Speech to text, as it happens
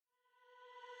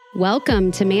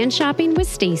Welcome to Man Shopping with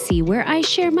Stacy, where I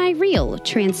share my real,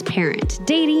 transparent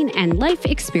dating and life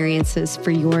experiences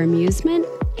for your amusement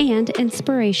and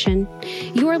inspiration.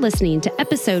 You're listening to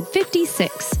episode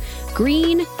 56,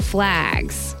 Green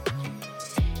Flags.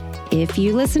 If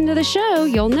you listen to the show,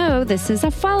 you'll know this is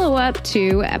a follow-up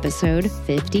to episode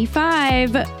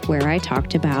 55, where I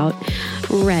talked about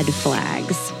red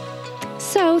flags.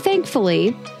 So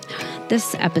thankfully,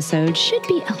 this episode should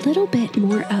be a little bit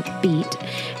more upbeat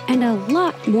and a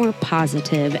lot more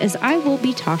positive, as I will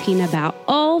be talking about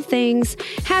all things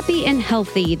happy and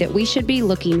healthy that we should be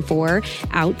looking for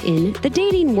out in the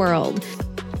dating world.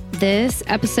 This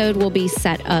episode will be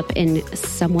set up in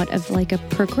somewhat of like a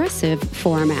progressive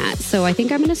format. So I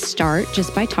think I'm going to start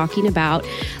just by talking about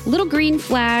little green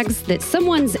flags that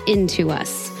someone's into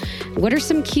us. What are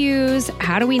some cues?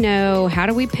 How do we know? How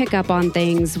do we pick up on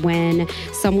things when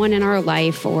someone in our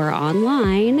life or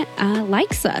online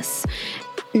likes us?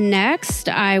 Next,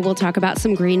 I will talk about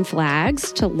some green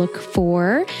flags to look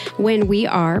for when we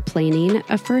are planning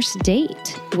a first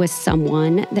date with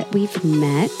someone that we've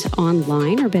met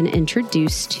online or been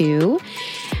introduced to.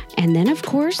 And then, of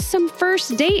course, some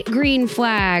first date green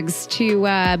flags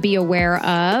to be aware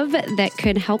of that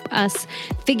could help us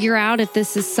figure out if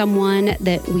this is someone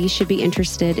that we should be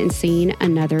interested in seeing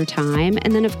another time.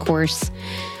 And then, of course,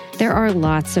 there are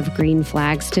lots of green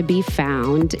flags to be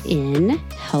found in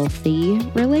healthy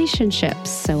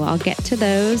relationships. So I'll get to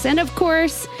those. And of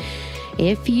course,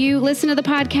 if you listen to the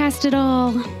podcast at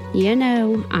all, you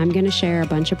know I'm going to share a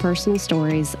bunch of personal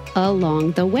stories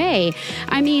along the way.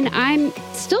 I mean, I'm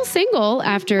still single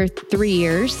after 3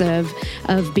 years of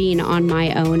being on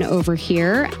my own over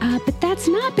here, but that's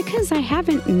not because I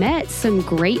haven't met some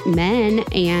great men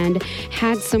and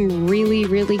had some really,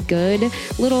 really good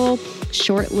little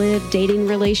short-lived dating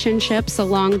relationships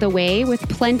along the way with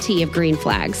plenty of green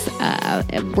flags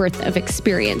worth of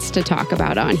experience to talk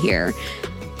about on here.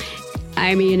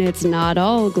 I mean, it's not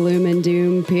all gloom and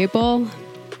doom, people.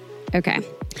 Okay.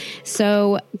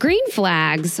 So green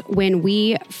flags, when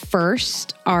we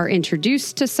first are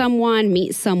introduced to someone,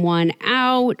 meet someone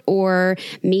out, or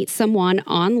meet someone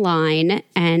online,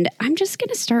 and I'm just going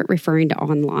to start referring to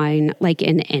online like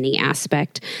in any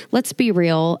aspect. Let's be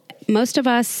real. Most of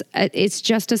us, it's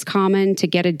just as common to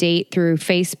get a date through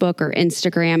Facebook or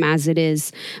Instagram as it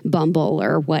is Bumble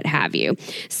or what have you.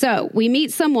 So we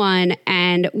meet someone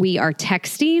and we are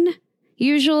texting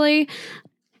usually.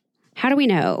 How do we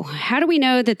know? How do we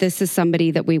know that this is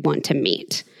somebody that we want to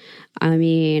meet? I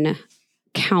mean,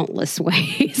 countless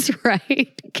ways, right?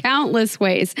 Countless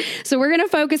ways. So we're going to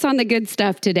focus on the good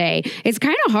stuff today. It's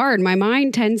kind of hard. My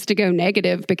mind tends to go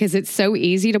negative because it's so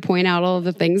easy to point out all of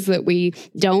the things that we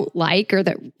don't like or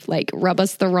that like rub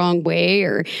us the wrong way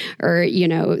or you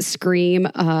know, scream,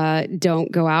 don't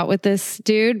go out with this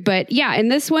dude. But yeah, in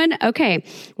this one, okay,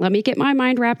 let me get my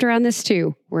mind wrapped around this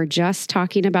too. We're just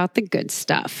talking about the good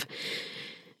stuff.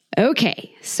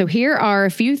 Okay, so here are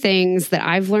a few things that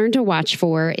I've learned to watch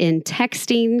for in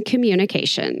texting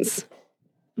communications.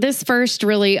 This first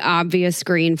really obvious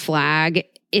green flag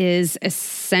is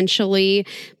essentially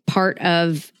part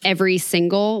of every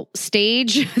single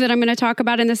stage that I'm going to talk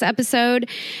about in this episode,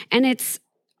 and it's,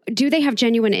 do they have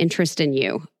genuine interest in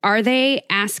you? Are they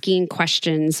asking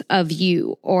questions of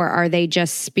you, or are they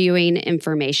just spewing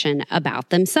information about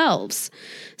themselves?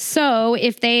 So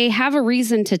if they have a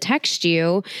reason to text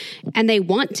you and they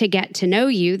want to get to know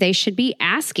you, they should be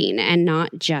asking and not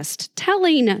just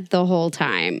telling the whole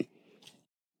time.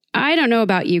 I don't know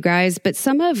about you guys, but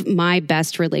some of my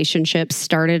best relationships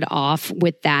started off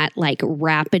with that like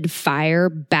rapid fire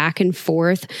back and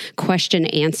forth question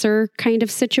answer kind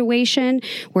of situation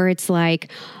where it's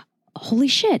like, holy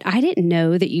shit, I didn't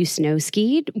know that you snow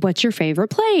skied. What's your favorite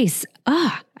place?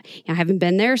 I haven't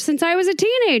been there since I was a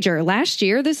teenager. Last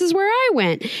year, this is where I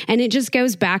went. And it just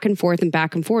goes back and forth and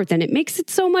back and forth. And it makes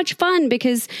it so much fun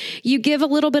because you give a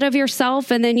little bit of yourself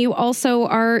and then you also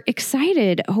are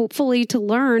excited, hopefully, to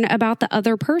learn about the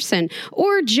other person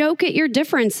or joke at your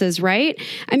differences, right?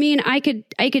 I mean, I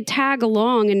could tag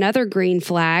along. Another green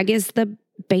flag is the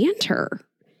banter.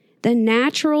 The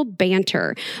natural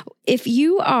banter. If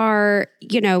you are,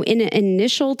 you know, in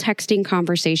initial texting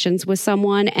conversations with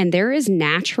someone and there is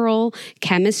natural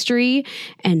chemistry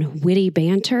and witty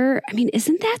banter, I mean,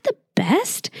 isn't that the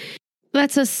best?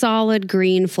 That's a solid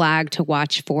green flag to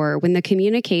watch for when the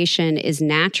communication is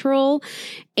natural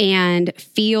and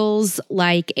feels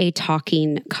like a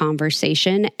talking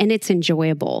conversation and it's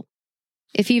enjoyable.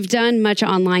 If you've done much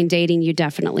online dating, you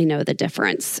definitely know the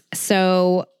difference.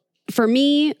 So for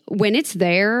me, when it's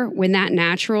there, when that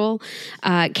natural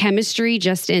chemistry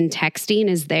just in texting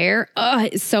is there,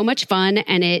 it's so much fun.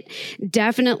 And it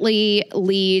definitely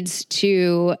leads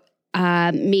to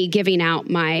me giving out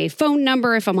my phone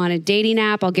number. If I'm on a dating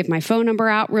app, I'll give my phone number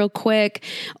out real quick,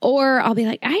 or I'll be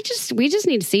like, we just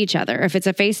need to see each other. If it's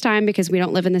a FaceTime because we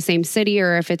don't live in the same city,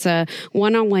 or if it's a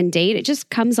one-on-one date, it just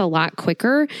comes a lot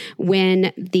quicker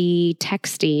when the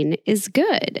texting is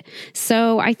good.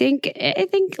 So I think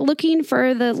looking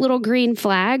for the little green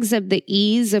flags of the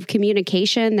ease of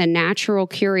communication, the natural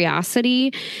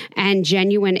curiosity, and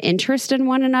genuine interest in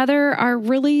one another are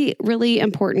really, really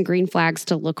important green flags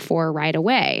to look for right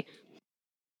away.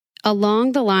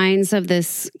 Along the lines of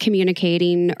this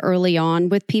communicating early on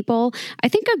with people, I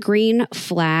think a green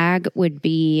flag would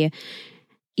be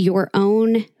your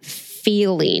own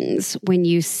feelings when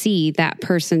you see that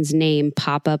person's name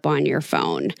pop up on your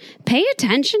phone. Pay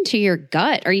attention to your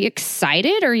gut. Are you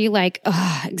excited? Or are you like,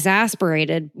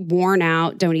 exasperated, worn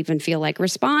out, don't even feel like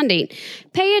responding?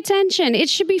 Pay attention. It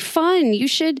should be fun. You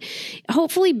should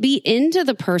hopefully be into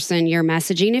the person you're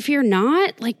messaging. If you're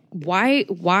not, like, why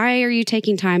are you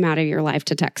taking time out of your life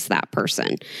to text that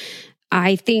person?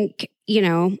 I think,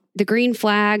 the green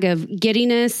flag of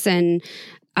giddiness and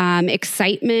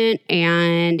excitement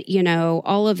and,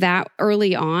 all of that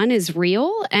early on is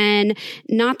real. And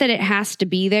not that it has to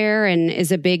be there and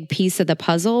is a big piece of the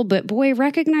puzzle, but boy,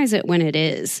 recognize it when it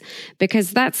is,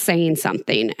 because that's saying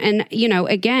something. And,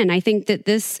 again, I think that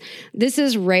this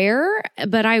is rare,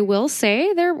 but I will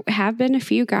say there have been a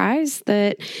few guys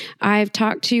that I've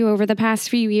talked to over the past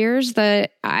few years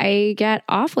that I get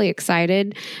awfully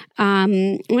excited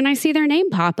when I see their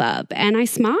name pop up and I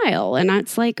smile and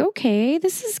it's like, okay,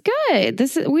 this is good.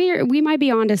 We might be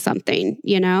onto something,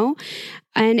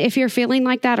 And if you're feeling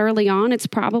like that early on, it's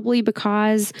probably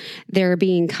because they're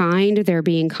being kind, they're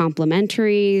being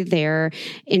complimentary, they're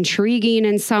intriguing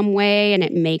in some way, and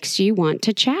it makes you want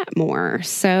to chat more.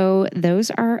 So those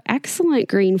are excellent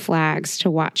green flags to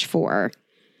watch for.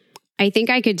 I think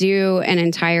I could do an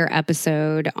entire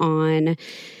episode on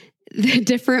the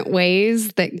different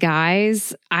ways that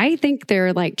guys, I think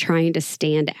they're like trying to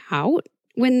stand out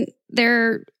when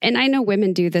they're, and I know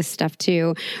women do this stuff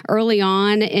too, early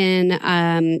on in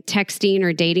texting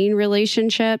or dating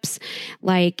relationships.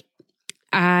 Like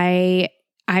I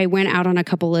went out on a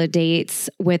couple of dates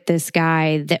with this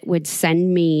guy that would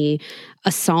send me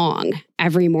a song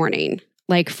every morning,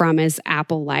 like from his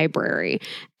Apple library.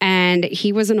 And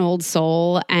he was an old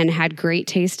soul and had great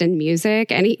taste in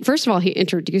music. And first of all, he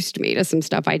introduced me to some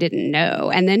stuff I didn't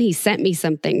know. And then he sent me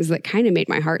some things that kind of made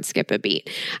my heart skip a beat.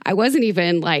 I wasn't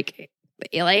even like,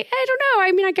 I don't know.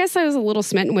 I mean, I guess I was a little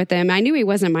smitten with him. I knew he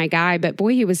wasn't my guy, but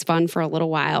boy, he was fun for a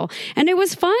little while. And it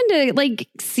was fun to like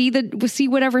see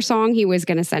whatever song he was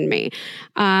going to send me.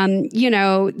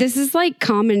 This is like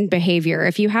common behavior.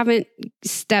 If you haven't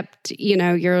stepped,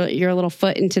 your little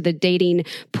foot into the dating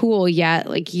pool yet,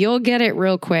 like you'll get it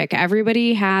real quick.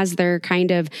 Everybody has their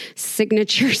kind of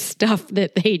signature stuff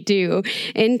that they do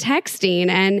in texting,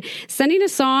 and sending a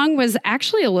song was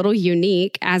actually a little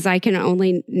unique, as I can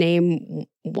only name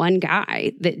one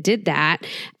guy that did that.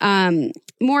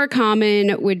 More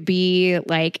common would be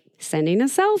like sending a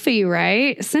selfie,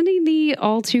 right? Sending the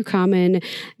all too common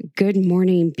 "good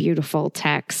morning, beautiful"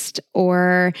 text.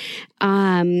 Or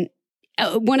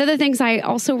one of the things I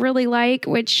also really like,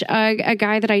 which a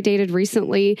guy that I dated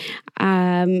recently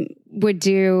would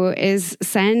do, is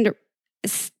send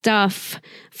stuff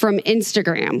from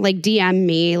Instagram, like DM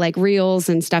me, like reels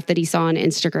and stuff that he saw on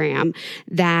Instagram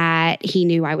that he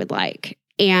knew I would like.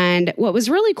 And what was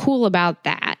really cool about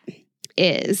that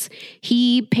is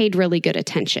he paid really good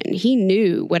attention. He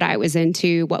knew what I was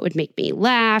into, what would make me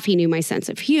laugh. He knew my sense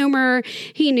of humor.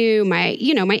 He knew my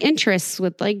interests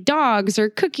with like dogs or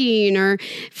cooking or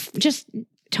just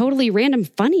totally random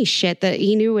funny shit that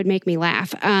he knew would make me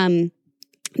laugh.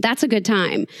 That's a good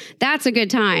time.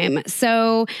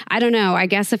 So I don't know. I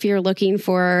guess if you're looking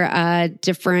for a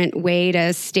different way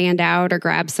to stand out or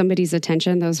grab somebody's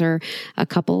attention, those are a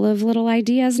couple of little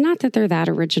ideas. Not that they're that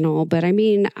original, but I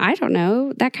mean, I don't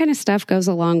know. That kind of stuff goes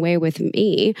a long way with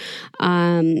me.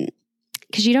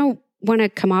 Because you don't want to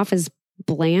come off as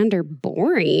bland or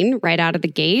boring right out of the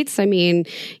gates. I mean,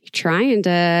 you're trying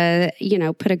to,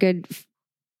 put a good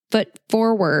foot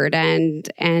forward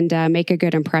and make a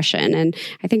good impression. And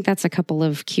I think that's a couple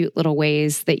of cute little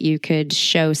ways that you could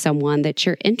show someone that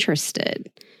you're interested.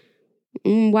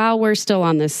 While we're still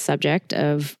on this subject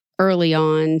of early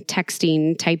on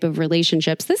texting type of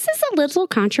relationships, this is a little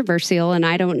controversial, and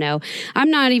I don't know.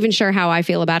 I'm not even sure how I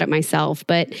feel about it myself,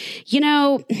 but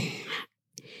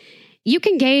You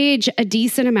can gauge a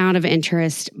decent amount of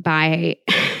interest by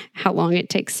how long it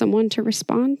takes someone to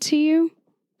respond to you,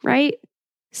 right?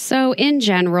 So in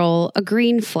general, a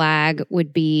green flag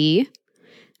would be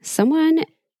someone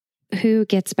who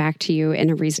gets back to you in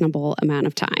a reasonable amount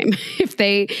of time. If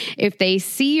they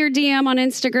see your DM on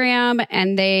Instagram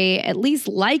and they at least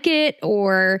like it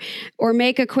or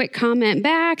make a quick comment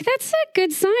back, that's a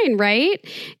good sign, right?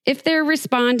 If they're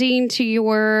responding to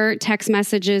your text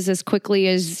messages as quickly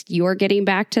as you're getting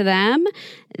back to them,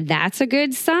 that's a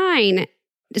good sign.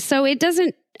 So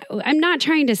I'm not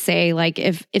trying to say like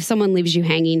if someone leaves you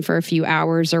hanging for a few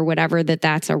hours or whatever,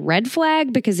 that's a red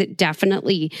flag, because it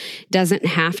definitely doesn't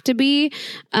have to be.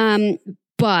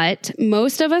 But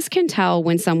most of us can tell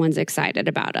when someone's excited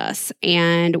about us,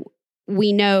 and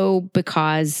we know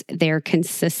because they're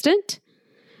consistent.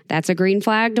 That's a green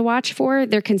flag to watch for.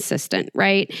 They're consistent,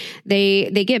 right? They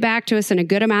get back to us in a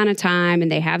good amount of time,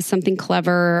 and they have something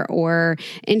clever or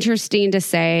interesting to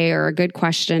say or a good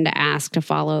question to ask to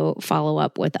follow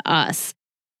up with us.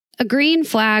 A green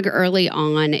flag early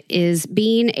on is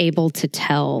being able to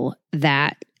tell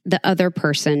that the other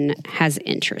person has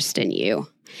interest in you.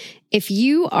 If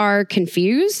you are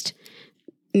confused,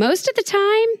 most of the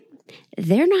time,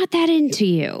 they're not that into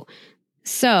you.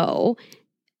 So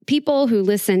people who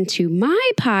listen to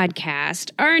my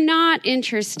podcast are not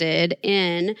interested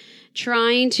in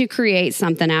trying to create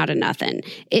something out of nothing.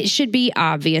 It should be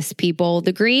obvious, people.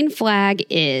 The green flag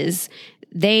is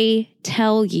they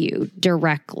tell you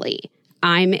directly,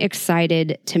 I'm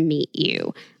excited to meet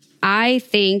you. I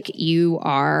think you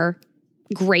are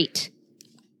great.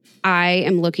 I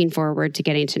am looking forward to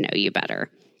getting to know you better.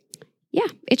 Yeah,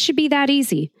 it should be that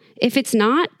easy. If it's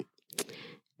not,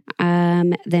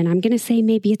 then I'm going to say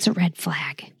maybe it's a red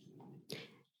flag.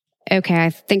 Okay, I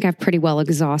think I've pretty well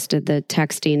exhausted the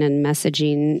texting and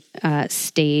messaging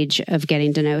stage of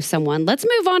getting to know someone. Let's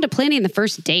move on to planning the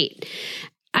first date.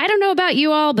 I don't know about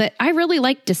you all, but I really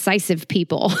like decisive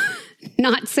people.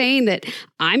 Not saying that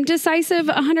I'm decisive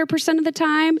 100% of the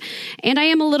time, and I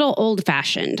am a little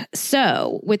old-fashioned.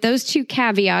 So with those two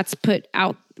caveats put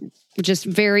out just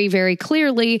very, very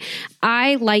clearly,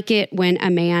 I like it when a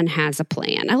man has a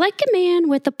plan. I like a man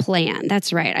with a plan.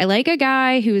 That's right. I like a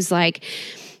guy who's like,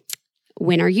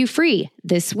 when are you free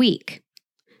this week?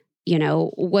 You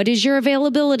know, what does your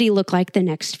availability look like the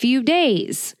next few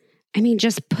days? I mean,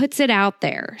 just puts it out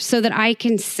there so that I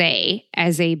can say,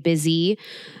 as a busy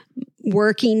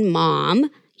working mom,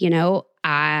 you know,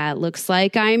 looks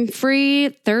like I'm free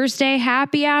Thursday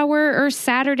happy hour or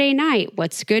Saturday night.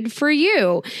 What's good for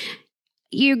you?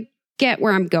 You get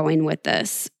where I'm going with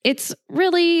this. It's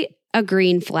really a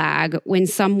green flag when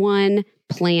someone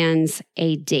plans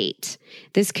a date.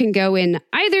 This can go in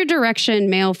either direction,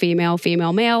 male, female,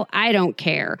 female, male. I don't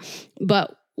care.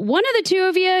 But one of the two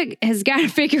of you has got to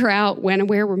figure out when and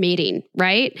where we're meeting,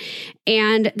 right?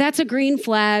 And that's a green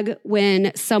flag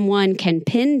when someone can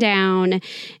pin down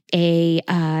a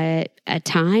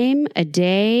time, a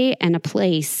day, and a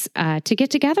place to get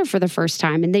together for the first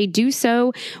time. And they do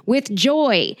so with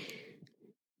joy.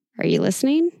 Are you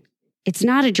listening? It's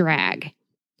not a drag.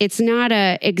 It's not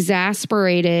a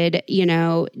exasperated,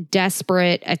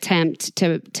 desperate attempt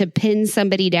to pin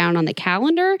somebody down on the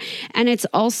calendar. And it's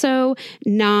also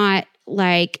not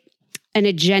like an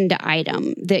agenda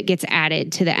item that gets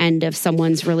added to the end of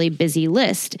someone's really busy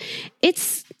list.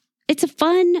 It's a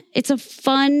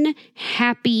fun,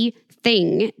 happy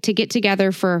thing to get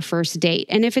together for a first date.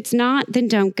 And if it's not, then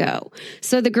don't go.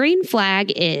 So the green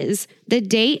flag is the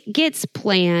date gets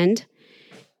planned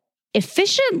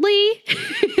efficiently,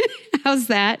 how's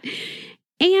that?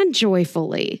 And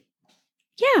joyfully.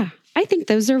 Yeah, I think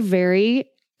those are very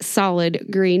solid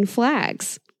green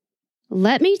flags.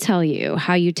 Let me tell you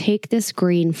how you take this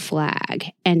green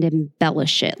flag and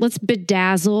embellish it. Let's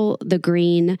bedazzle the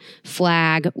green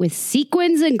flag with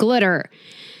sequins and glitter.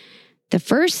 The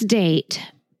first date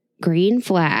green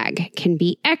flag can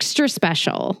be extra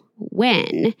special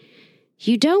when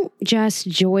you don't just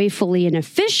joyfully and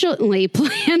efficiently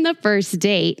plan the first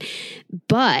date,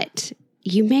 but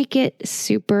you make it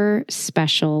super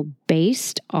special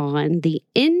based on the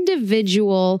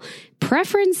individual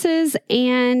preferences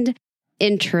and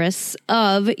interests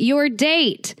of your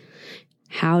date.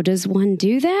 How does one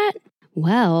do that?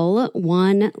 Well,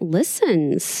 one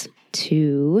listens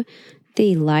to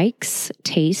the likes,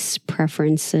 tastes,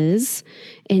 preferences,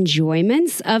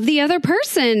 enjoyments of the other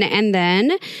person, and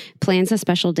then plans a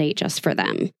special date just for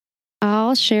them.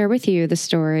 I'll share with you the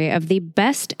story of the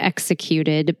best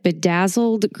executed,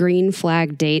 bedazzled green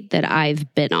flag date that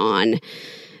I've been on.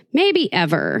 Maybe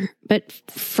ever, but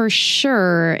for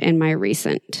sure in my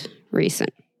recent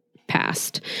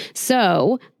past.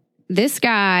 So this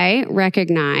guy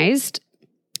recognized,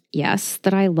 yes,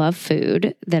 that I love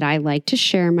food, that I like to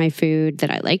share my food,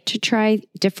 that I like to try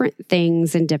different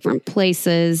things in different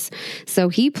places. So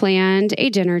he planned a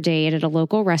dinner date at a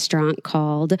local restaurant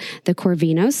called the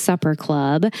Corvino Supper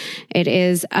Club. It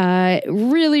is a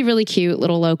really, really cute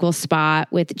little local spot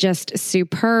with just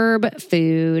superb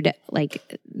food,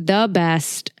 like the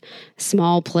best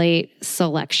small plate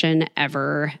selection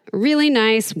ever. Really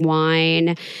nice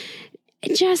wine.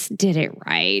 It just did it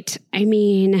right. I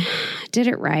mean, did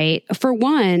it right. For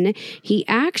one, he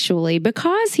actually,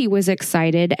 because he was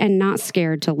excited and not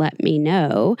scared to let me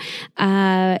know,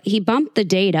 he bumped the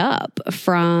date up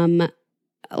from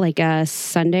like a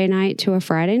Sunday night to a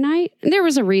Friday night. And there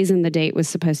was a reason the date was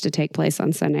supposed to take place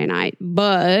on Sunday night,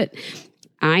 but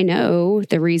I know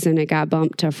the reason it got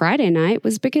bumped to Friday night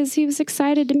was because he was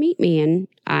excited to meet me, and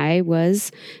I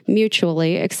was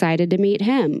mutually excited to meet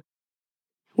him.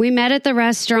 We met at the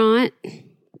restaurant,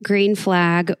 green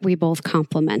flag. We both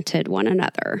complimented one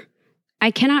another. I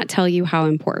cannot tell you how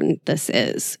important this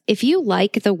is. If you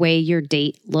like the way your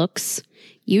date looks,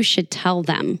 you should tell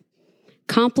them.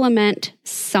 Compliment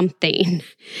something.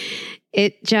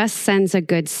 It just sends a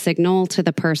good signal to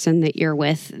the person that you're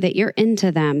with, that you're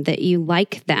into them, that you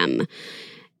like them.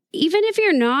 Even if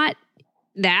you're not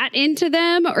that into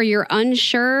them or you're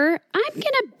unsure, I'm going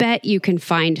to bet you can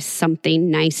find something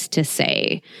nice to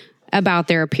say about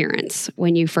their appearance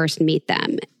when you first meet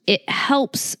them. It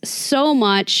helps so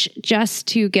much just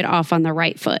to get off on the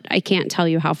right foot. I can't tell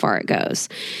you how far it goes.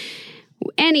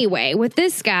 Anyway, with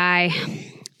this guy,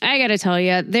 I got to tell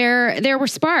you, there were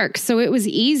sparks, so it was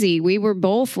easy. We were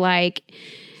both like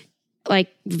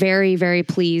very, very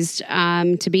pleased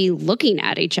to be looking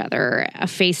at each other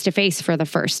face to face for the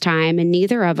first time, and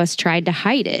neither of us tried to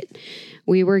hide it.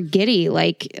 We were giddy,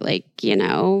 like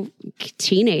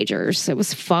teenagers. It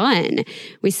was fun.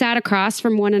 We sat across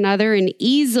from one another and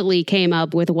easily came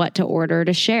up with what to order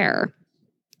to share.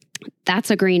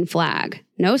 That's a green flag.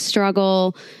 No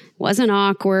struggle. It wasn't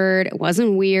awkward. It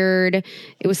wasn't weird.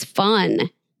 It was fun.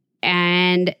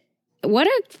 And what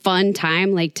a fun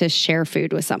time, like, to share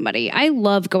food with somebody. I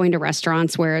love going to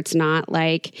restaurants where it's not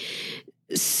like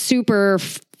super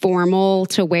formal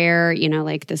to where,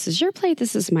 like, this is your plate,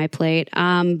 this is my plate.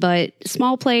 But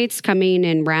small plates coming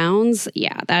in rounds,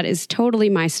 yeah, that is totally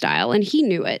my style. And he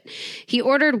knew it. He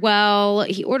ordered well.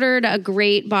 He ordered a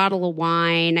great bottle of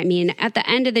wine. I mean, at the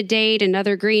end of the date,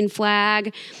 another green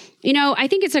flag. I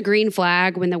think it's a green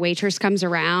flag when the waitress comes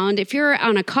around. If you're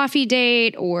on a coffee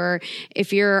date or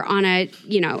if you're on a,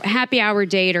 happy hour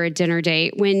date or a dinner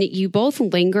date, when you both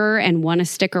linger and want to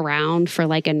stick around for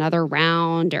like another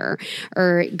round or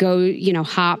go,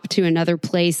 hop to another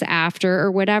place after or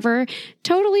whatever,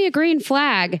 totally a green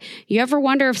flag. You ever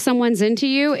wonder if someone's into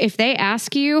you? If they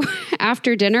ask you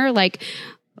after dinner, like,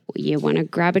 you want to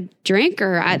grab a drink,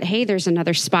 or hey, there's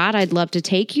another spot I'd love to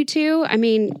take you to. I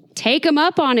mean, take them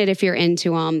up on it if you're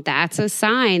into them. That's a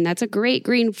sign. That's a great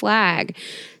green flag.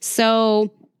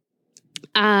 So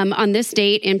on this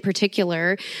date in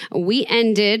particular, we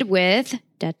ended with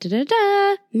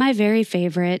my very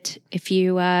favorite. If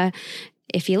you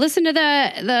listen to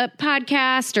the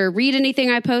podcast or read anything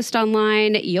I post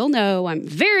online, you'll know I'm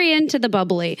very into the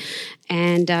bubbly.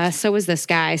 And so was this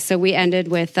guy. So we ended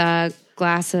with a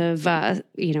glass of,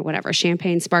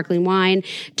 champagne, sparkling wine.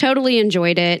 Totally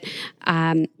enjoyed it.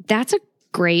 That's a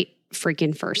great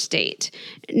freaking first date.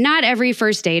 Not every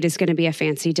first date is going to be a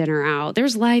fancy dinner out.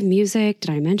 There's live music.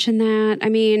 Did I mention that? I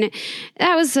mean,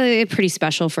 that was a pretty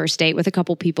special first date with a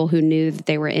couple people who knew that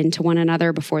they were into one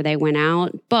another before they went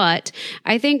out. But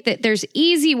I think that there's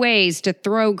easy ways to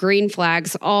throw green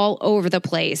flags all over the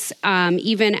place,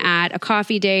 even at a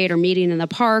coffee date or meeting in the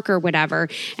park or whatever.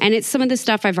 And it's some of the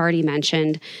stuff I've already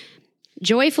mentioned.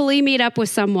 Joyfully meet up with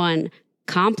someone,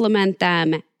 compliment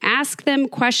them, ask them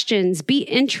questions, be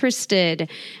interested.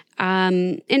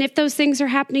 And if those things are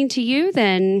happening to you,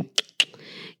 then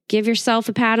give yourself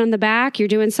a pat on the back. You're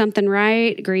doing something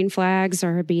right. Green flags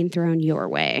are being thrown your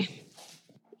way.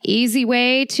 Easy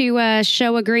way to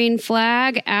show a green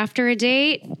flag after a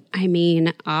date. I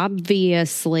mean,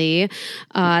 obviously,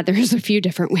 there's a few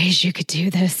different ways you could do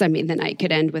this. I mean, the night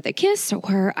could end with a kiss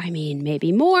or,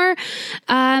 maybe more.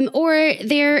 Or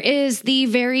there is the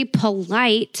very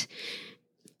polite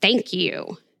thank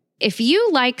you. if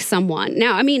you like someone,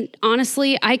 now, I mean,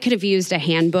 honestly, I could have used a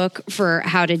handbook for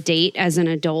how to date as an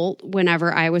adult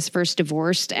whenever I was first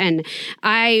divorced. And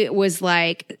I was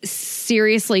like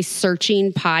seriously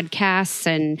searching podcasts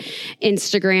and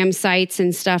Instagram sites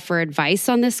and stuff for advice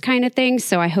on this kind of thing.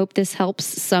 So I hope this helps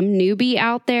some newbie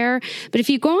out there. But if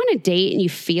you go on a date and you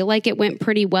feel like it went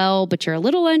pretty well, but you're a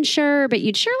little unsure, but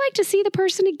you'd sure like to see the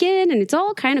person again, and it's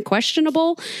all kind of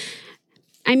questionable.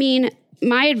 I mean,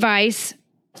 my advice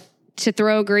to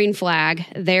throw a green flag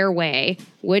their way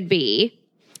would be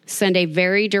send a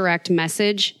very direct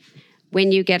message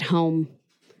when you get home.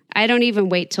 I don't even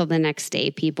wait till the next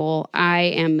day, people. I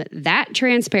am that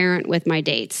transparent with my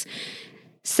dates.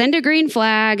 Send a green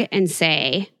flag and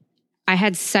say, I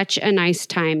had such a nice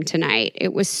time tonight.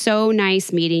 It was so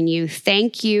nice meeting you.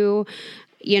 Thank you.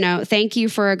 Thank you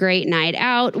for a great night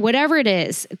out. Whatever it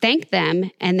is, thank them.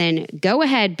 And then go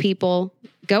ahead, people.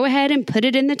 Go ahead and put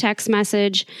it in the text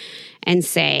message and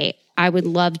say, I would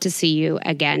love to see you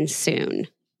again soon.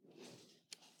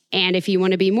 And if you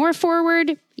want to be more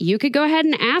forward, you could go ahead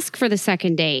and ask for the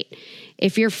second date.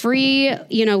 If you're free,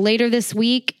 later this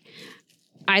week,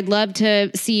 I'd love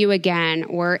to see you again.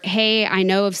 Or, hey, I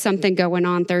know of something going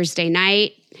on Thursday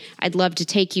night. I'd love to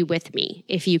take you with me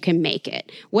if you can make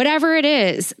it. Whatever it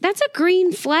is, that's a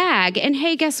green flag. And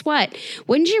hey, guess what?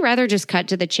 Wouldn't you rather just cut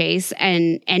to the chase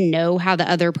and know how the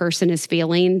other person is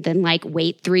feeling than like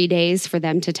wait 3 days for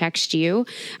them to text you?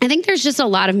 I think there's just a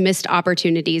lot of missed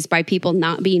opportunities by people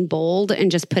not being bold and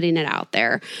just putting it out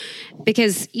there.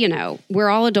 Because, we're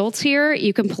all adults here.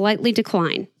 You can politely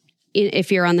decline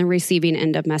if you're on the receiving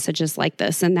end of messages like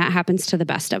this, and that happens to the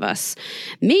best of us,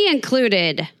 me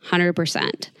included,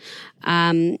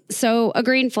 100%. So a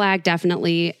green flag,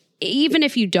 definitely. Even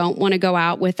if you don't want to go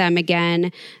out with them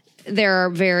again,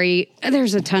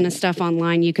 there's a ton of stuff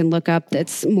online you can look up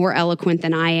that's more eloquent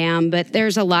than I am, but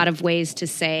there's a lot of ways to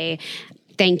say,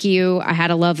 thank you, I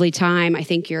had a lovely time, I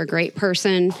think you're a great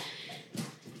person,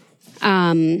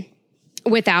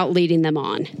 without leading them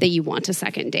on that you want a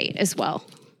second date as well.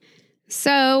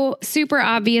 So, super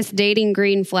obvious dating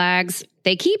green flags.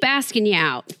 They keep asking you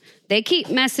out. They keep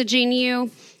messaging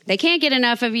you. They can't get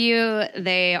enough of you.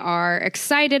 They are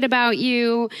excited about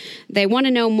you. They want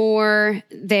to know more.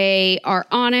 They are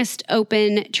honest,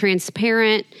 open,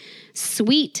 transparent,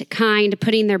 sweet, kind,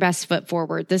 putting their best foot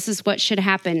forward. This is what should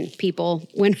happen, people,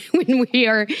 when we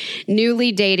are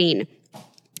newly dating.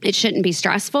 It shouldn't be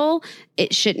stressful.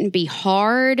 It shouldn't be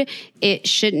hard. It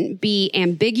shouldn't be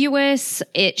ambiguous.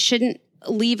 It shouldn't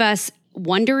leave us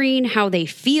wondering how they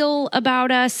feel about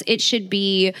us. It should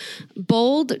be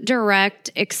bold,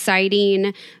 direct,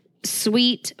 exciting,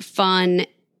 sweet, fun,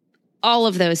 all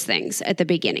of those things at the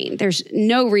beginning. There's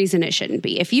no reason it shouldn't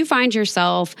be. If you find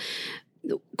yourself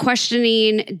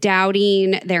questioning,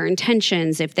 doubting their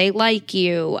intentions, if they like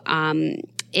you,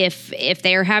 if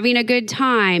they're having a good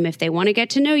time, if they want to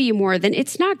get to know you more, then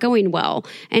it's not going well.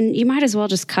 And you might as well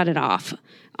just cut it off,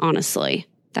 honestly.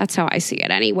 That's how I see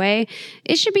it anyway.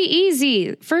 It should be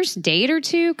easy. First date or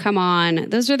two, come on.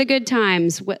 Those are the good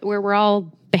times where we're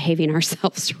all behaving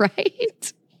ourselves,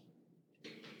 right?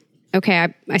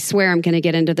 Okay, I swear I'm going to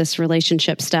get into this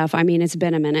relationship stuff. I mean, it's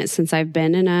been a minute since I've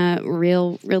been in a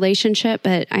real relationship,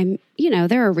 but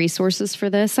there are resources for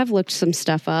this. I've looked some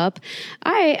stuff up.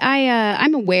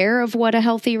 I'm aware of what a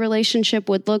healthy relationship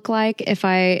would look like if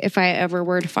I ever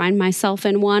were to find myself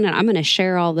in one, and I'm going to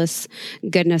share all this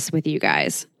goodness with you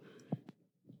guys.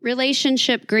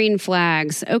 Relationship green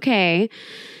flags. Okay.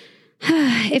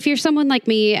 If you're someone like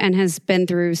me and has been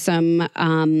through some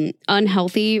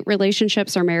unhealthy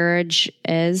relationships or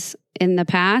marriages in the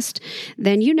past,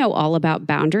 then you know all about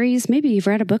boundaries. Maybe you've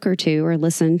read a book or two or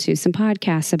listened to some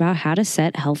podcasts about how to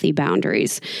set healthy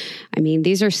boundaries. I mean,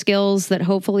 these are skills that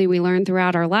hopefully we learn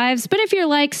throughout our lives. But if you're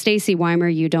like Stacey Weimer,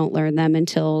 you don't learn them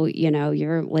until,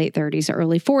 your late 30s or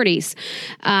early 40s.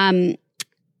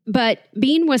 But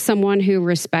being with someone who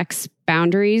respects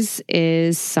boundaries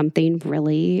is something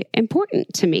really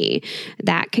important to me.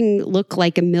 That can look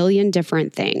like a million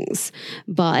different things.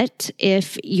 But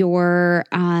if you're,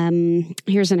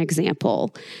 here's an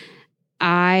example.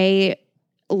 I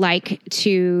like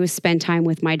to spend time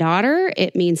with my daughter.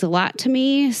 It means a lot to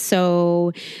me.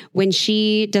 So when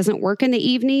she doesn't work in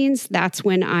the evenings, that's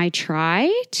when I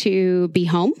try to be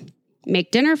home,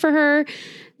 make dinner for her,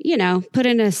 put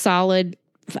in a solid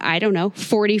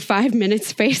 45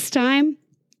 minutes FaceTime,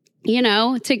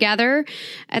 together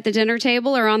at the dinner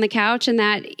table or on the couch in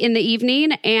the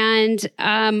evening. And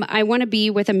I want to be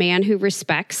with a man who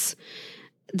respects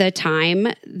the time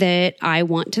that I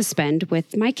want to spend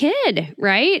with my kid,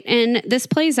 right? And this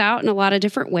plays out in a lot of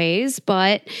different ways,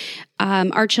 but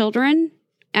our children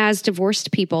as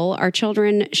divorced people, our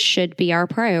children should be our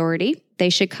priority. They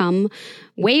should come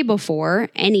way before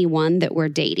anyone that we're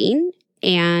dating,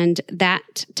 and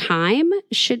that time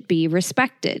should be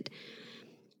respected.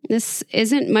 This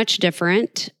isn't much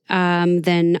different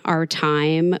than our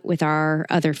time with our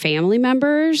other family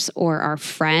members or our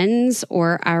friends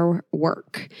or our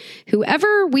work.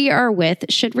 Whoever we are with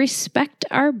should respect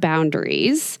our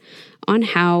boundaries on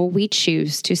how we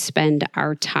choose to spend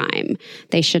our time.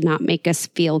 They should not make us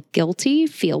feel guilty,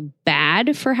 feel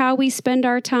bad for how we spend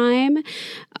our time.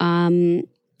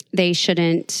 They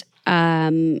shouldn't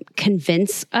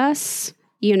convince us,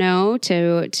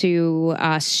 to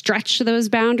stretch those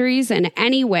boundaries in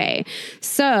any way.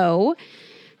 So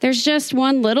there's just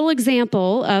one little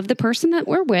example of the person that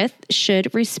we're with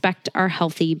should respect our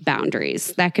healthy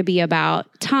boundaries. That could be about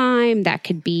time. That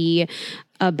could be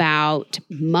about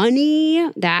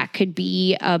money. That could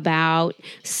be about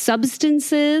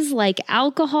substances like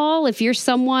alcohol. If you're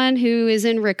someone who is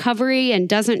in recovery and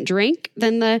doesn't drink,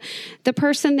 then the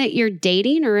person that you're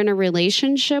dating or in a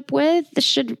relationship with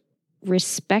should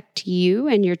respect you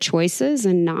and your choices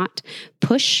and not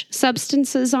push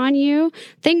substances on you.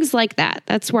 Things like that.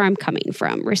 That's where I'm coming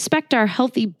from. Respect our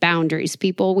healthy boundaries,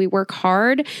 people. We work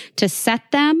hard to set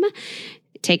them.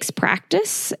 It takes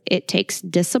practice. It takes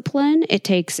discipline. It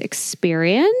takes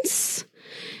experience.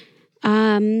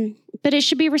 But it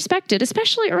should be respected,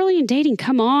 especially early in dating.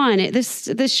 Come on.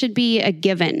 This should be a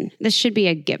given. This should be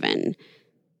a given.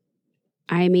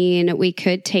 I mean, we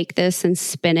could take this and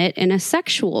spin it in a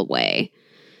sexual way.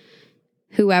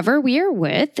 Whoever we are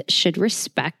with should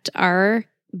respect our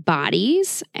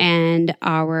bodies and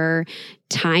our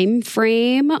time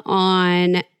frame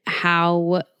on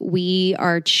how we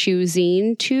are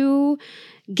choosing to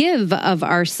give of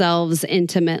ourselves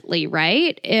intimately,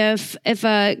 right? If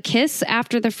a kiss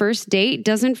after the first date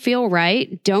doesn't feel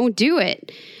right, don't do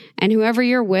it. And whoever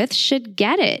you're with should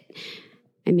get it.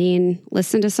 I mean,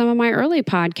 listen to some of my early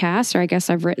podcasts, or I guess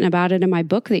I've written about it in my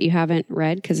book that you haven't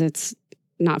read because it's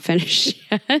not finished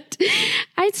yet.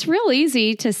 It's real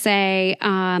easy to say,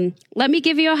 let me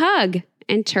give you a hug,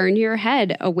 and turn your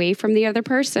head away from the other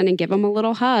person and give them a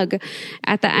little hug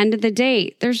at the end of the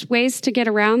date. There's ways to get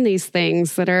around these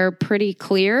things that are pretty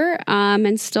clear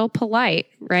and still polite,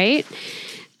 right?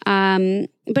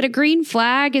 But a green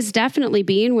flag is definitely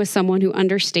being with someone who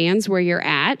understands where you're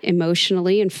at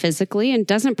emotionally and physically and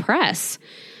doesn't press.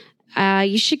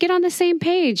 You should get on the same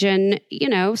page. And,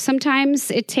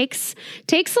 sometimes it takes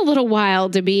a little while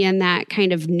to be in that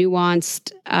kind of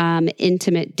nuanced,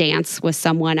 intimate dance with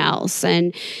someone else.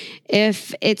 And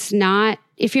if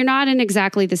you're not in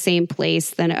exactly the same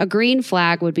place, then a green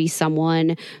flag would be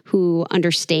someone who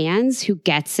understands, who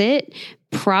gets it.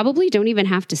 Probably don't even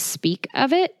have to speak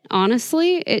of it,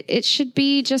 honestly. It should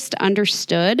be just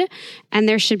understood, and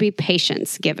there should be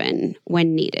patience given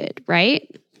when needed, right?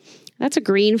 That's a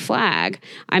green flag.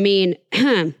 I mean,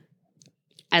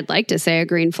 I'd like to say a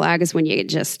green flag is when you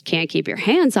just can't keep your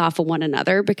hands off of one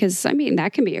another, because,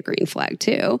 that can be a green flag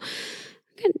too.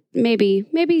 Maybe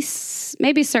a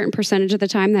certain percentage of the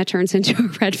time that turns into a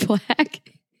red flag.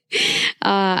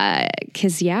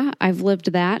 Cause I've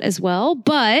lived that as well.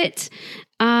 But,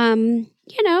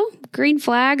 green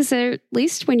flags are at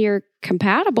least when you're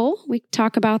compatible. We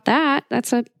talk about that.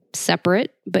 That's a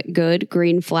separate but good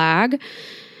green flag.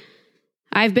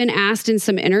 I've been asked in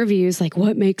some interviews, like,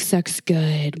 what makes sex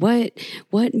good?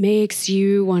 What makes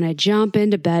you want to jump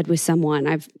into bed with someone?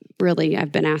 I've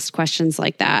been asked questions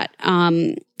like that.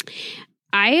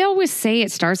 I always say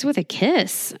it starts with a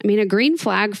kiss. I mean, a green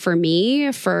flag for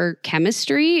me for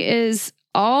chemistry is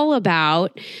all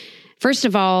about, first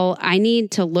of all, I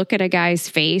need to look at a guy's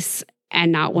face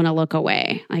and not want to look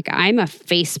away. Like, I'm a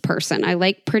face person. I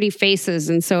like pretty faces.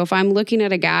 And so if I'm looking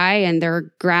at a guy and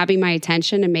they're grabbing my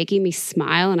attention and making me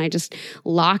smile and I just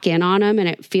lock in on them and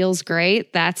it feels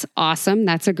great, that's awesome.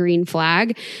 That's a green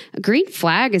flag. A green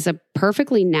flag is a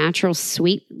perfectly natural,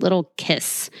 sweet little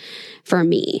kiss for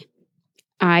me.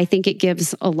 I think it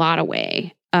gives a lot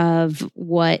away of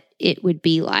what it would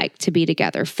be like to be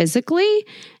together physically.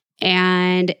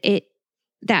 And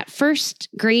that first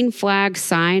green flag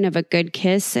sign of a good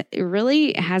kiss, it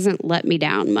really hasn't let me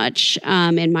down much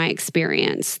in my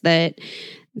experience.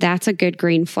 That's a good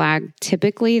green flag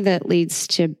typically that leads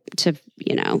to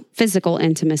physical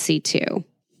intimacy too.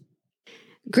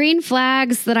 Green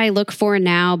flags that I look for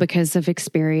now because of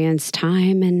experience,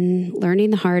 time, and learning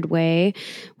the hard way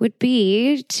would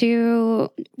be to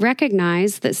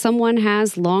recognize that someone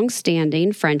has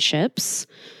long-standing friendships,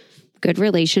 good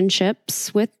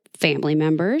relationships with family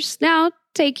members. Now,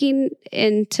 taking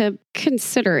into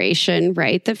consideration,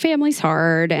 right, that family's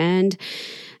hard and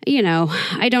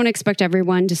I don't expect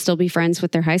everyone to still be friends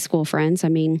with their high school friends. I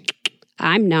mean,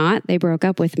 I'm not. They broke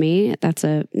up with me. That's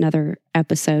another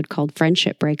episode called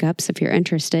Friendship Breakups, if you're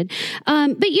interested.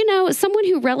 But someone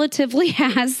who relatively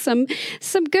has some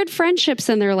good friendships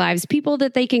in their lives, people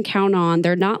that they can count on.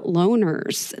 They're not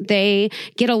loners. They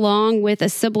get along with a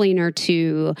sibling or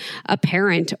two, a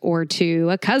parent or two,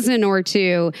 a cousin or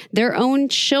two, their own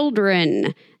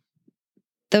children.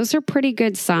 Those are pretty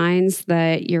good signs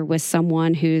that you're with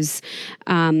someone who's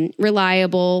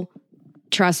reliable,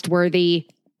 trustworthy,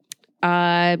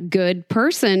 a good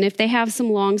person if they have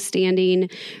some long-standing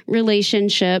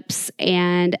relationships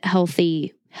and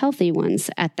healthy ones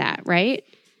at that, right?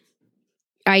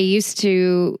 I used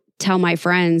to tell my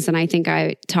friends, and I think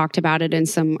I talked about it in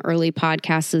some early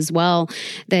podcasts as well,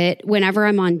 that whenever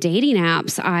I'm on dating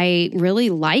apps, I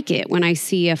really like it when I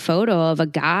see a photo of a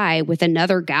guy with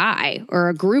another guy or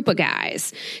a group of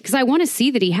guys, because I want to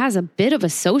see that he has a bit of a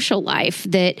social life,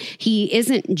 that he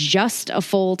isn't just a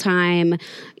full-time,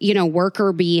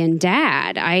 worker bee and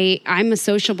dad. I'm a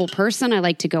sociable person. I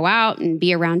like to go out and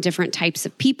be around different types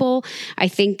of people. I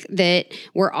think that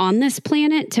we're on this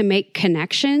planet to make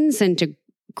connections and to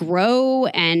grow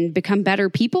and become better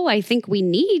people. I think we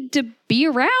need to be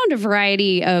around a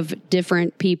variety of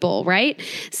different people, right?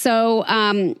 So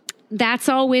that's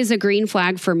always a green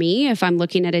flag for me if I'm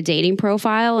looking at a dating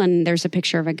profile and there's a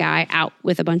picture of a guy out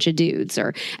with a bunch of dudes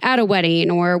or at a wedding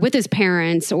or with his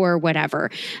parents or whatever.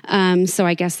 So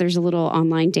I guess there's a little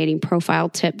online dating profile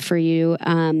tip for you,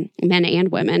 men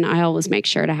and women. I always make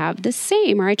sure to have the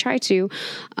same, or I try to,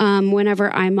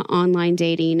 whenever I'm online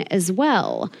dating as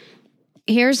well.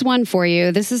 Here's one for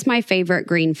you. This is my favorite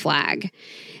green flag.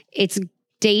 It's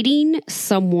dating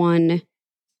someone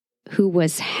who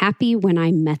was happy when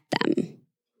I met them.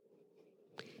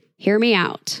 Hear me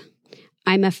out.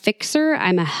 I'm a fixer.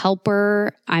 I'm a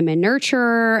helper. I'm a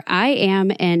nurturer. I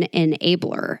am an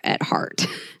enabler at heart.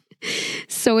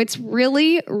 So it's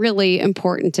really, really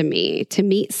important to me to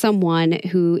meet someone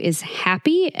who is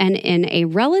happy and in a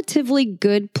relatively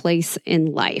good place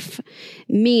in life,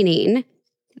 meaning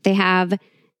they have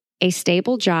a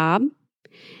stable job.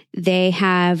 They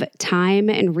have time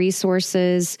and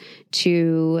resources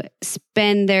to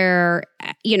spend their,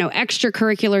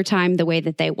 extracurricular time the way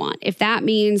that they want. If that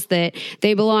means that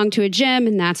they belong to a gym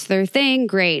and that's their thing,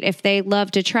 great. If they love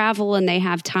to travel and they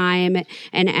have time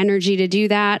and energy to do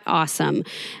that, awesome.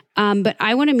 But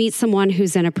I want to meet someone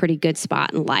who's in a pretty good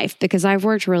spot in life, because I've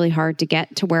worked really hard to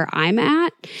get to where I'm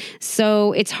at.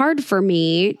 So it's hard for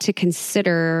me to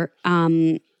consider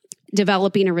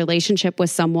developing a relationship with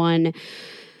someone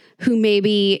who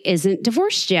maybe isn't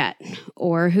divorced yet,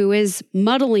 or who is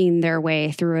muddling their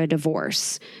way through a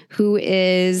divorce, who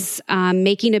is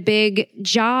making a big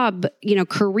job,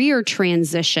 career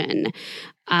transition.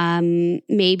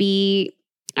 Maybe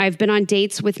I've been on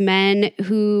dates with men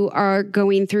who are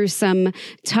going through some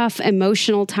tough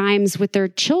emotional times with their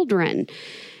children.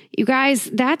 You guys,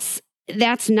 that's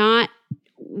not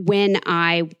when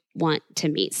I want to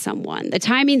meet someone. The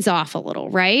timing's off a little,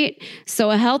 right?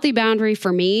 So a healthy boundary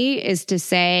for me is to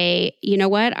say, you know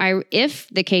what? If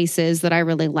the case is that I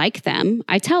really like them,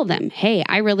 I tell them, hey,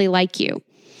 I really like you.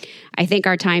 I think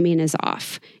our timing is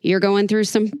off. You're going through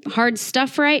some hard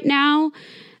stuff right now.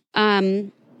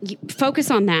 Focus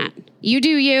on that. You do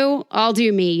you, I'll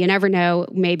do me. You never know.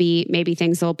 Maybe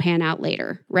things will pan out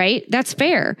later, right? That's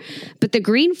fair. But the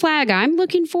green flag I'm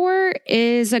looking for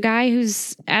is a guy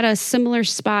who's at a similar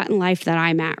spot in life that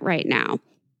I'm at right now.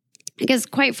 Because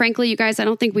quite frankly, you guys, I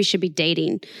don't think we should be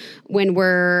dating when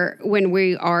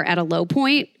we are at a low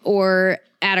point or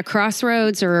at a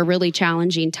crossroads or a really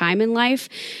challenging time in life.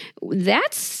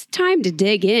 That's time to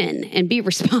dig in and be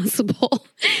responsible.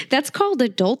 That's called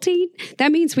adulting.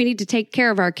 That means we need to take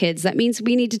care of our kids. That means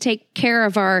we need to take care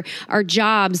of our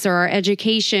jobs or our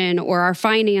education or our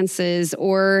finances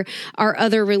or our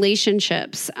other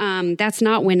relationships. That's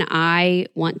not when I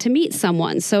want to meet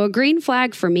someone. So a green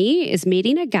flag for me is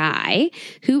meeting a guy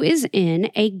who is in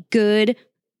a good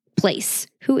place,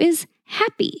 who is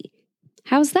happy.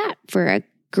 How's that for a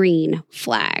green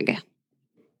flag?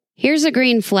 Here's a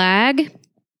green flag.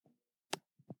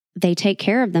 They take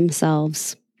care of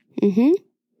themselves.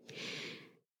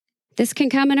 This can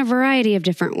come in a variety of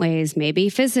different ways, maybe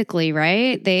physically,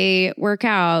 right? They work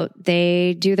out.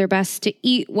 They do their best to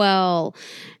eat well.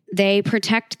 They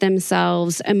protect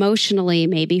themselves emotionally,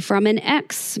 maybe from an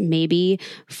ex, maybe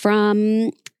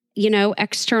from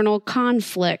external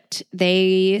conflict.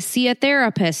 They see a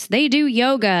therapist. They do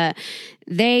yoga.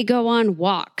 They go on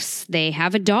walks. They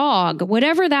have a dog,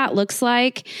 whatever that looks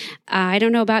like. I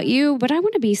don't know about you, but I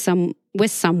want to be with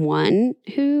someone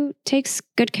who takes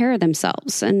good care of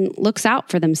themselves and looks out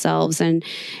for themselves and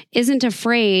isn't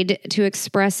afraid to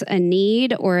express a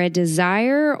need or a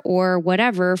desire or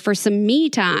whatever for some me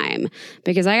time.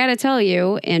 Because I got to tell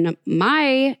you, in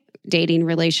my dating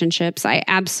relationships, I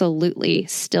absolutely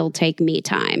still take me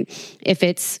time. If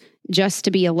it's just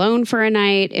to be alone for a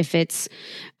night, if it's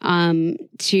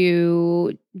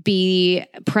to be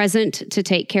present to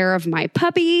take care of my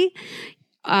puppy,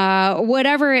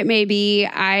 whatever it may be,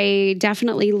 I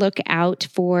definitely look out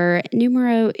for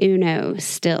numero uno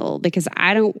still, because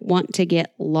I don't want to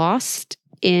get lost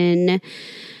in,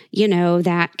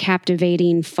 that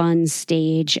captivating, fun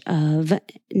stage of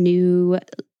new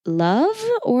love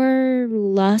or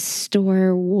lust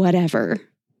or whatever.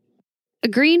 A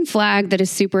green flag that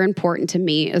is super important to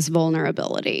me is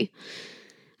vulnerability.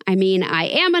 I mean, I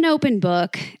am an open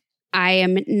book. I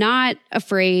am not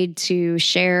afraid to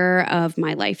share of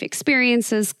my life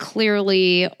experiences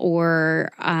clearly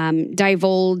or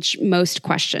divulge most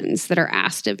questions that are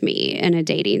asked of me in a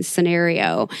dating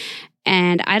scenario.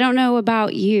 And I don't know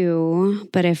about you,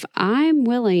 but if I'm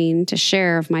willing to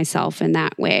share of myself in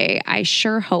that way, I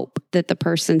sure hope that the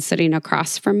person sitting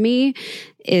across from me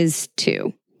is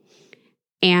too.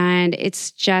 And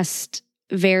it's just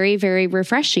very, very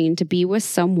refreshing to be with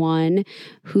someone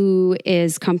who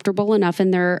is comfortable enough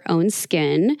in their own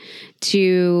skin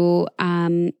to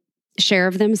share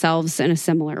of themselves in a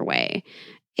similar way.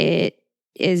 It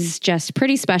is just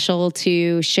pretty special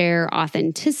to share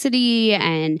authenticity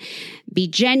and be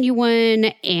genuine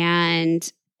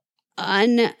and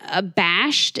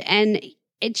unabashed. And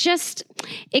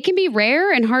it can be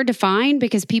rare and hard to find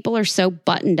because people are so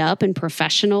buttoned up and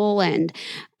professional and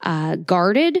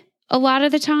guarded a lot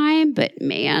of the time. But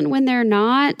man, when they're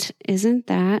not, isn't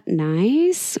that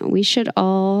nice? We should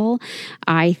all,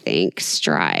 I think,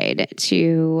 stride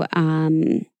to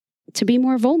be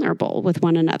more vulnerable with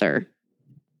one another.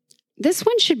 This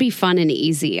one should be fun and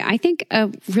easy. I think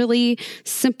a really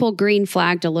simple green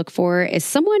flag to look for is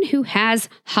someone who has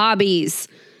hobbies.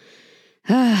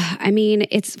 I mean,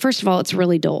 first of all, it's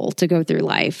really dull to go through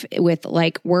life with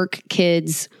like work,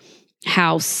 kids,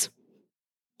 house,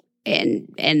 and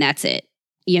that's it.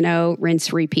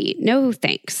 Rinse, repeat. No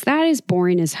thanks. That is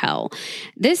boring as hell.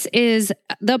 This is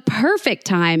the perfect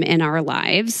time in our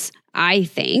lives, I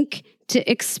think, to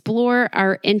explore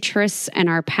our interests and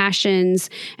our passions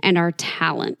and our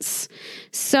talents.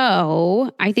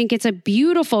 So I think it's a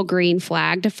beautiful green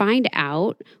flag to find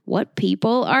out what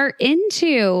people are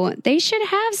into. They should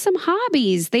have some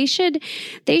hobbies. They should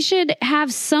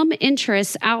have some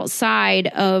interests outside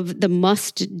of the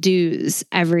must-dos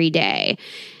every day.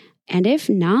 And if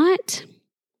not,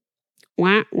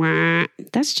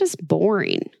 that's just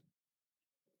boring.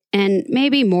 And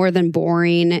maybe more than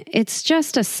boring, it's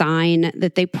just a sign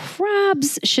that they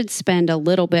probs should spend a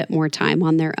little bit more time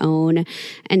on their own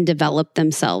and develop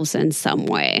themselves in some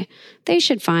way. They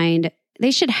should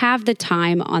have the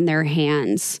time on their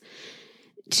hands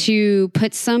to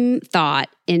put some thought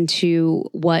into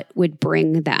what would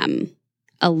bring them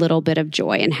a little bit of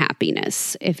joy and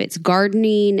happiness. If it's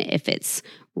gardening, if it's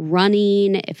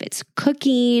running, if it's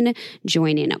cooking,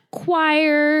 joining a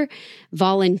choir,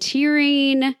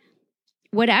 volunteering,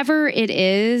 whatever it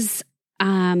is,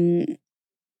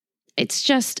 it's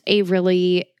just a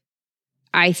really,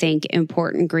 I think,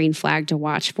 important green flag to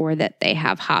watch for that they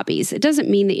have hobbies. It doesn't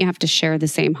mean that you have to share the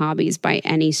same hobbies by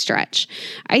any stretch.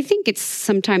 I think it's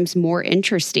sometimes more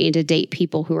interesting to date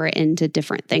people who are into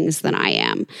different things than I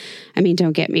am. I mean,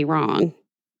 don't get me wrong.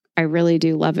 I really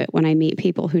do love it when I meet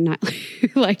people who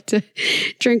like to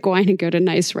drink wine and go to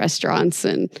nice restaurants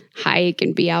and hike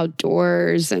and be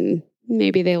outdoors, and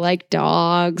maybe they like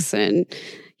dogs, and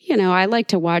I like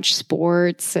to watch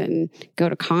sports and go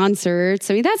to concerts.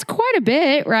 I mean, that's quite a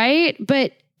bit, right?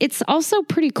 But it's also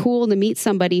pretty cool to meet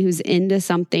somebody who's into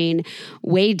something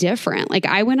way different. Like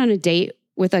I went on a date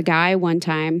with a guy one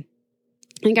time.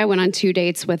 I think I went on 2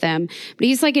 dates with him, but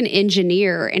he's like an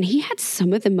engineer and he had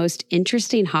some of the most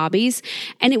interesting hobbies,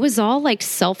 and it was all like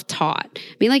self-taught.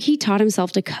 I mean, like he taught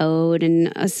himself to code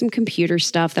and some computer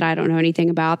stuff that I don't know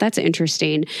anything about. That's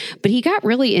interesting. But he got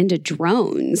really into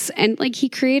drones, and like he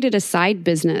created a side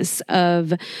business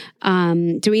of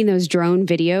doing those drone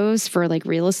videos for like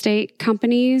real estate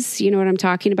companies. You know what I'm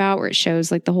talking about? Where it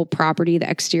shows like the whole property, the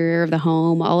exterior of the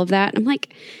home, all of that. And I'm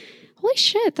like, holy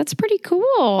shit, that's pretty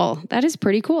cool. That is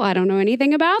pretty cool. I don't know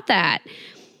anything about that.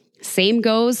 Same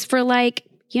goes for like,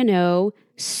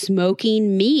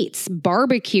 smoking meats,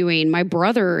 barbecuing. My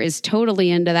brother is totally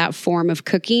into that form of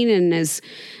cooking and as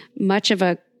much of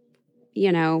a,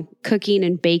 cooking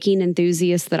and baking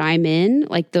enthusiast that I'm in.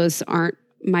 Like those aren't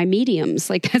my mediums.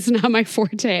 Like, that's not my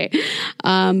forte.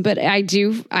 But I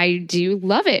do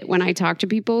love it when I talk to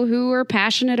people who are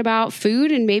passionate about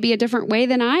food in maybe a different way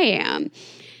than I am.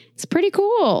 It's pretty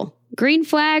cool. Green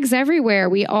flags everywhere.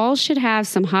 We all should have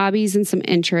some hobbies and some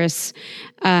interests,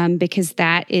 because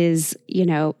that is,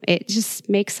 it just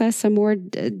makes us a more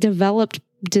developed,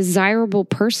 desirable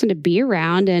person to be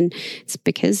around. And it's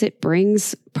because it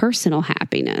brings personal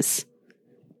happiness.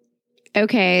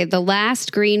 Okay, the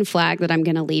last green flag that I'm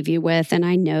going to leave you with, and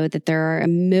I know that there are a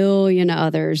million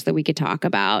others that we could talk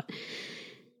about,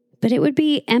 but it would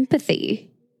be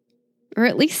empathy, or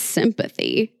at least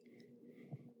sympathy.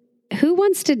 Who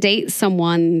wants to date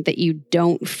someone that you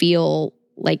don't feel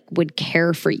like would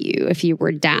care for you if you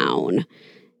were down,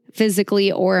 physically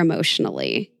or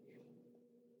emotionally?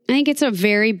 I think it's a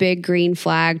very big green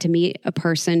flag to meet a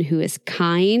person who is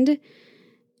kind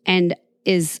and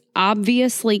is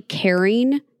obviously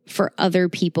caring for other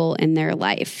people in their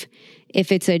life.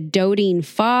 If it's a doting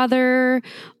father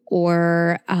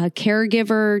or a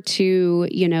caregiver to,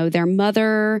 their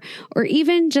mother, or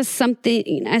even just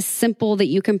something as simple that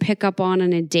you can pick up on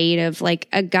a date of like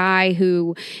a guy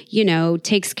who,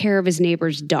 takes care of his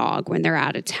neighbor's dog when they're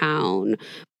out of town.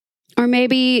 Or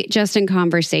maybe just in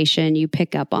conversation, you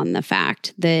pick up on the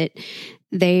fact that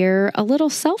they're a little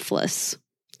selfless,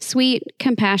 sweet,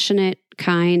 compassionate,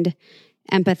 kind,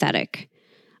 empathetic.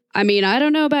 I mean, I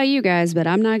don't know about you guys, but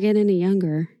I'm not getting any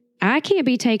younger. I can't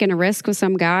be taking a risk with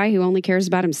some guy who only cares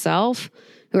about himself,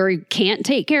 or can't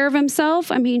take care of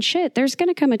himself. I mean, shit, there's going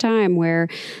to come a time where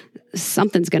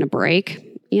something's going to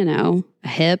break, a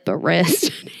hip, a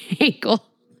wrist, an ankle.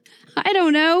 I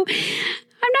don't know.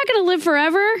 I'm not going to live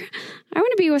forever. I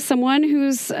want to be with someone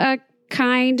who's a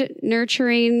kind,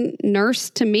 nurturing nurse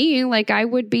to me like I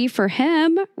would be for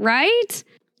him, right?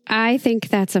 I think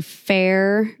that's a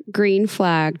fair green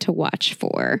flag to watch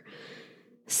for.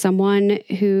 Someone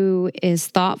who is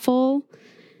thoughtful,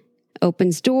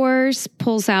 opens doors,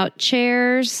 pulls out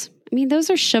chairs. I mean, those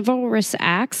are chivalrous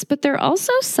acts, but they're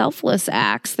also selfless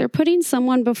acts. They're putting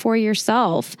someone before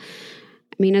yourself.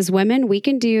 I mean, as women, we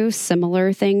can do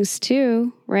similar things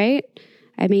too, right?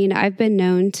 I mean, I've been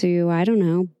known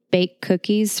to, bake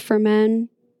cookies for men,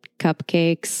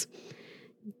 cupcakes,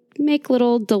 make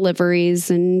little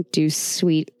deliveries and do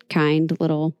sweet, kind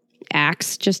little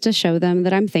acts just to show them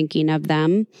that I'm thinking of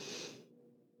them.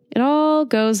 It all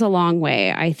goes a long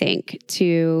way, I think,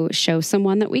 to show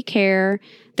someone that we care,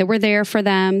 that we're there for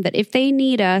them, that if they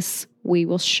need us, we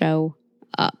will show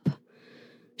up.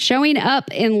 Showing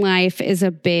up in life is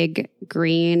a big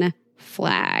green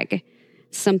flag,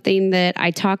 something that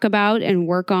I talk about and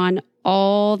work on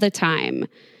all the time.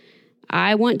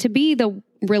 I want to be the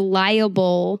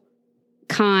reliable,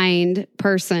 kind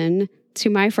person to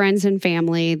my friends and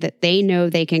family that they know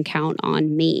they can count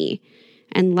on me.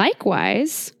 And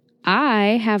likewise,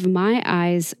 I have my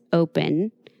eyes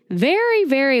open very,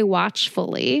 very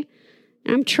watchfully.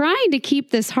 I'm trying to keep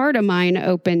this heart of mine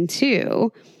open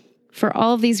too for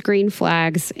all of these green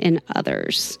flags in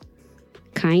others.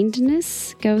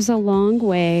 Kindness goes a long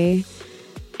way,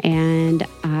 and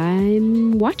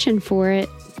I'm watching for it.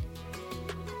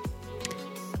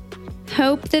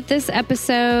 Hope that this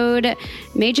episode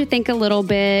made you think a little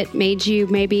bit, made you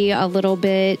maybe a little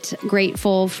bit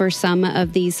grateful for some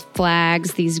of these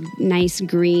flags, these nice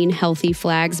green, healthy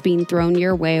flags being thrown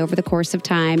your way over the course of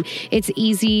time. It's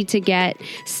easy to get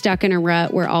stuck in a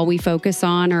rut where all we focus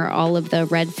on are all of the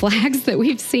red flags that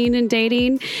we've seen in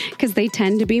dating, because they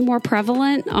tend to be more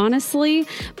prevalent, honestly.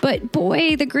 But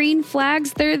boy, the green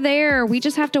flags, they're there. We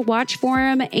just have to watch for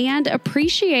them and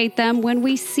appreciate them when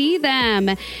we see them.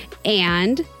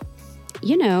 And,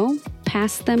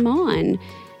 pass them on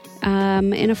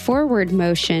in a forward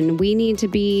motion. We need to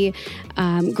be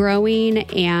growing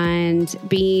and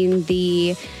being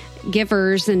the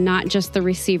givers and not just the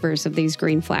receivers of these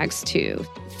green flags too.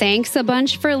 Thanks a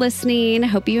bunch for listening.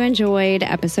 Hope you enjoyed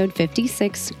episode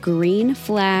 56, Green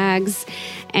Flags.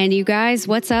 And you guys,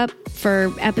 what's up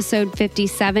for episode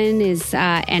 57 is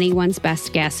anyone's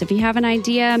best guess. If you have an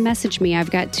idea, message me.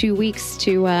 I've got 2 weeks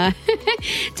to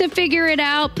to figure it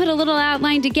out, put a little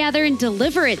outline together, and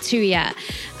deliver it to you.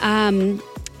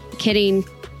 Kidding,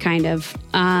 kind of.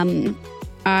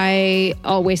 I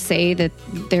always say that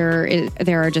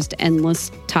there are just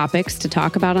endless topics to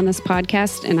talk about on this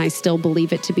podcast, and I still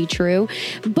believe it to be true.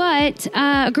 But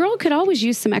a girl could always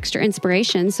use some extra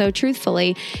inspiration. So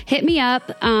truthfully, hit me up.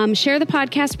 Share the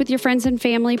podcast with your friends and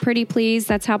family, pretty please.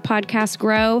 That's how podcasts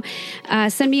grow.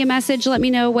 Send me a message. Let me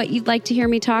know what you'd like to hear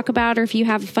me talk about, or if you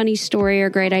have a funny story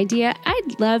or great idea,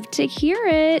 I'd love to hear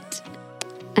it.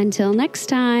 Until next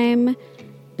time.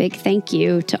 big thank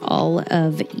you to all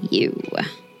of you.